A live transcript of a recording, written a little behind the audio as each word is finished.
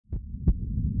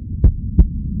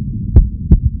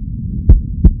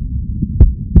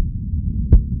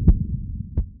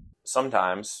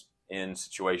sometimes in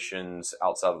situations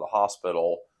outside of the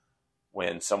hospital,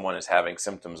 when someone is having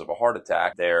symptoms of a heart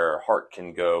attack, their heart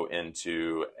can go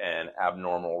into an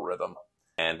abnormal rhythm.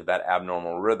 And that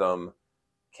abnormal rhythm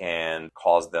can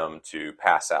cause them to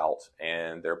pass out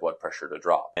and their blood pressure to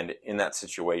drop. And in that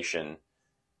situation,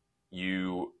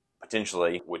 you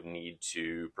potentially would need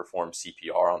to perform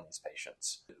CPR on these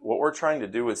patients. What we're trying to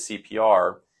do with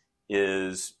CPR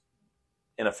is,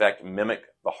 in effect, mimic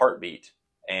the heartbeat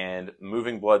and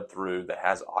moving blood through that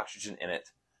has oxygen in it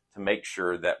to make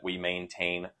sure that we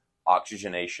maintain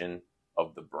oxygenation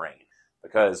of the brain.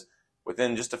 Because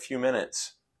within just a few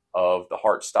minutes of the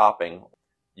heart stopping,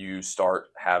 you start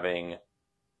having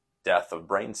death of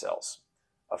brain cells.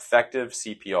 Effective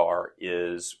CPR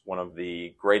is one of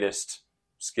the greatest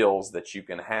skills that you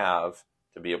can have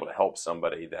to be able to help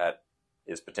somebody that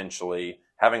is potentially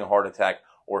having a heart attack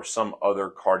or some other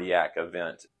cardiac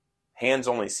event.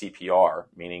 Hands-only CPR,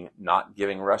 meaning not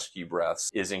giving rescue breaths,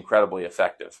 is incredibly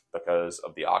effective because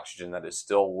of the oxygen that is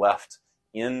still left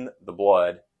in the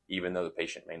blood, even though the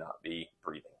patient may not be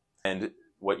breathing. And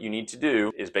what you need to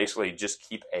do is basically just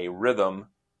keep a rhythm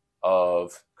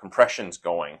of compressions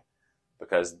going,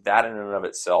 because that in and of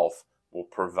itself will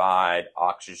provide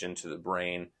oxygen to the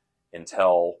brain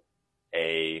until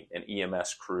an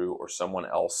EMS crew or someone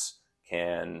else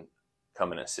can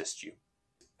come and assist you.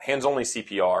 Hands-only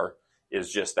CPR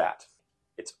is just that.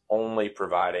 It's only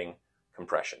providing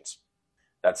compressions.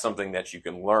 That's something that you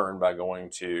can learn by going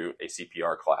to a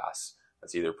CPR class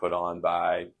that's either put on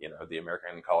by the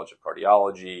American College of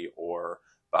Cardiology or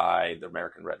by the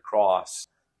American Red Cross.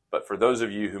 But for those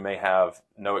of you who may have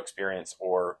no experience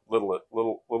or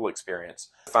little experience,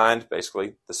 find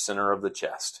basically the center of the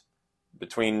chest,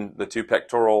 between the two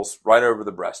pectorals, right over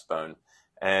the breastbone,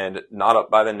 and not up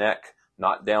by the neck,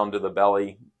 not down to the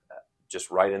belly, just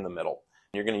right in the middle.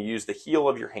 You're going to use the heel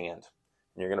of your hand,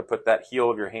 and you're going to put that heel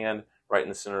of your hand right in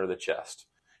the center of the chest.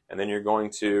 And then you're going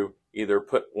to either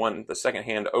put the second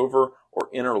hand over or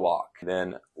interlock.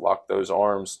 Then lock those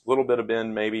arms, a little bit of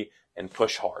bend maybe, and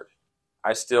push hard.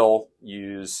 I still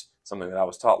use something that I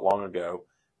was taught long ago,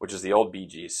 which is the old Bee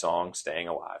Gees song, Staying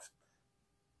Alive.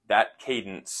 That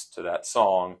cadence to that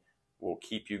song will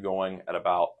keep you going at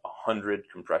about 100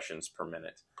 compressions per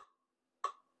minute.